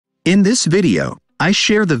In this video, I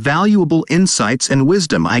share the valuable insights and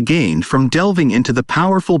wisdom I gained from delving into the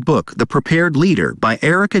powerful book The Prepared Leader by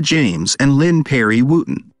Erika H and Lynn Perry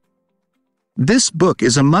Wooten. This book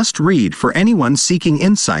is a must-read for anyone seeking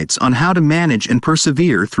insights on how to manage and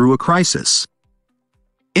persevere through a crisis.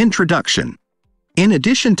 Introduction. In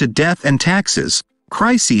addition to death and taxes,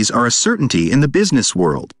 crises are a certainty in the business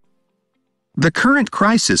world. The current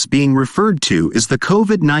crisis being referred to is the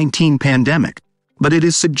COVID-19 pandemic, but it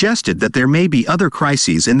is suggested that there may be other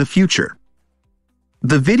crises in the future.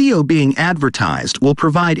 The video being advertised will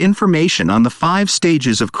provide information on the 5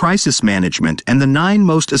 stages of crisis management and the 9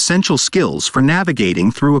 most essential skills for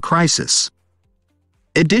navigating through a crisis.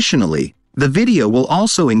 Additionally, the video will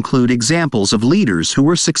also include examples of leaders who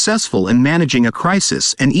were successful in managing a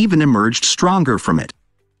crisis and even emerged stronger from it.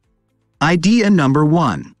 Idea number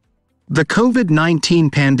 1. The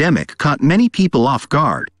COVID-19 pandemic caught many people off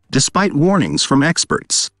guard, despite warnings from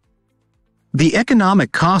experts. The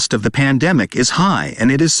economic cost of the pandemic is high,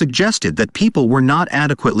 and it is suggested that people were not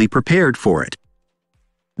adequately prepared for it.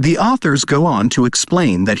 The authors go on to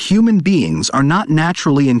explain that human beings are not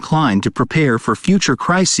naturally inclined to prepare for future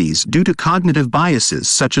crises due to cognitive biases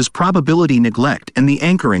such as probability neglect and the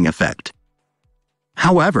anchoring effect.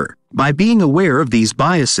 However, by being aware of these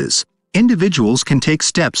biases, individuals can take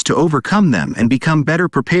steps to overcome them and become better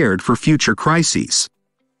prepared for future crises.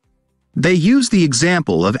 They use the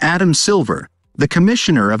example of Adam Silver, the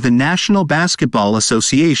commissioner of the National Basketball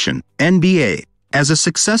Association, NBA, as a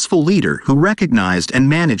successful leader who recognized and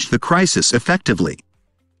managed the crisis effectively.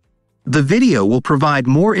 The video will provide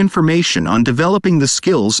more information on developing the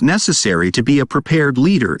skills necessary to be a prepared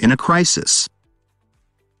leader in a crisis.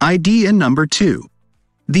 Idea number 2.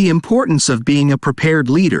 The importance of being a prepared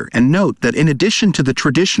leader, and note that in addition to the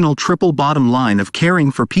traditional triple bottom line of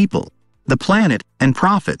caring for people, the planet, and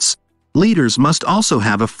profits, leaders must also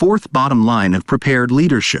have a 4th bottom line of prepared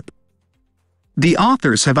leadership. The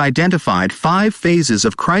authors have identified 5 phases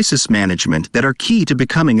of crisis management that are key to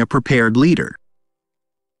becoming a prepared leader.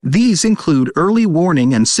 These include early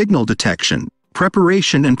warning and signal detection,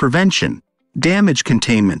 preparation and prevention, damage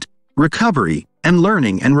containment, recovery, and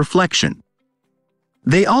learning and reflection.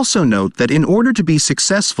 They also note that in order to be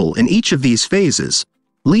successful in each of these phases,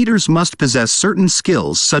 leaders must possess certain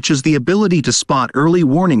skills such as the ability to spot early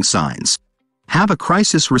warning signs, have a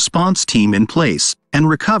crisis response team in place, and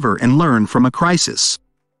recover and learn from a crisis.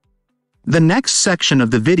 The next section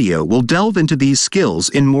of the video will delve into these skills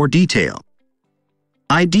in more detail.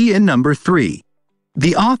 Idea number 3.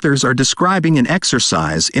 The authors are describing an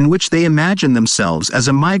exercise in which they imagine themselves as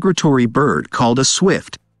a migratory bird called a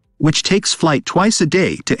swift, which takes flight twice a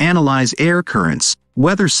day to analyze air currents,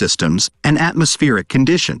 weather systems, and atmospheric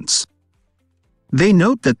conditions. They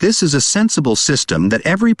note that this is a sensible system that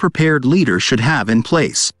every prepared leader should have in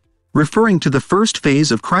place, referring to the first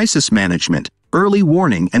phase of crisis management, early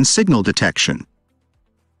warning and signal detection.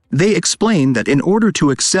 They explain that in order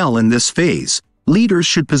to excel in this phase, leaders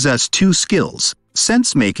should possess 2 skills: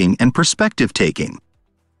 sense-making and perspective-taking.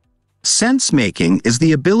 Sense-making is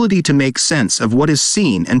the ability to make sense of what is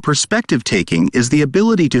seen, and perspective-taking is the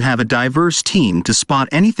ability to have a diverse team to spot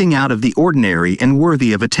anything out of the ordinary and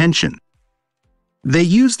worthy of attention. They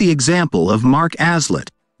use the example of Mark Aslett,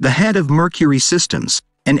 the head of Mercury Systems,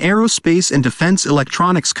 an aerospace and defense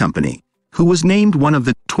electronics company, who was named one of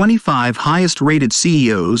the 25 highest-rated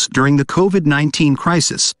CEOs during the COVID-19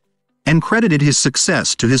 crisis, and credited his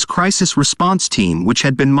success to his crisis response team, which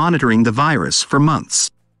had been monitoring the virus for months.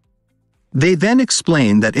 They then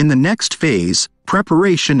explain that in the next phase,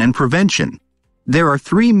 preparation and prevention, there are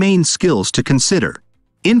 3 main skills to consider: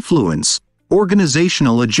 influence,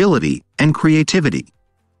 organizational agility, and creativity.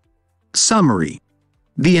 Summary.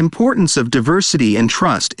 The importance of diversity and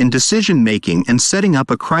trust in decision-making and setting up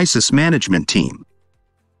a crisis management team.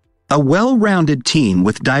 A well-rounded team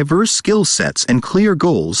with diverse skill sets and clear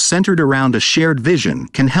goals centered around a shared vision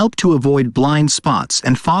can help to avoid blind spots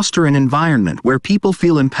and foster an environment where people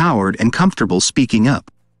feel empowered and comfortable speaking up.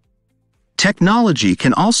 Technology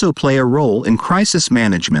can also play a role in crisis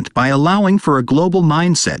management by allowing for a global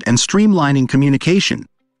mindset and streamlining communication,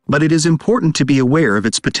 but it is important to be aware of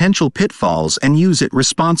its potential pitfalls and use it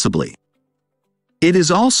responsibly. It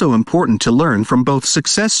is also important to learn from both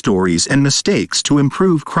success stories and mistakes to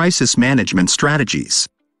improve crisis management strategies.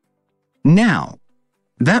 Now,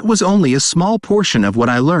 that was only a small portion of what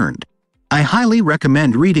I learned. I highly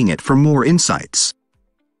recommend reading it for more insights.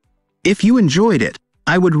 If you enjoyed it,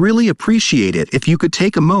 I would really appreciate it if you could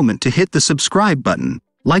take a moment to hit the subscribe button,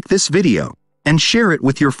 like this video, and share it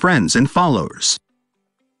with your friends and followers.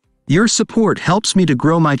 Your support helps me to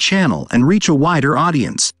grow my channel and reach a wider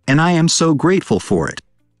audience, and I am so grateful for it.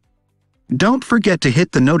 Don't forget to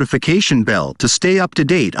hit the notification bell to stay up to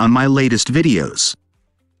date on my latest videos.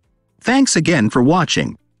 Thanks again for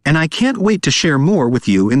watching, and I can't wait to share more with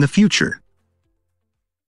you in the future.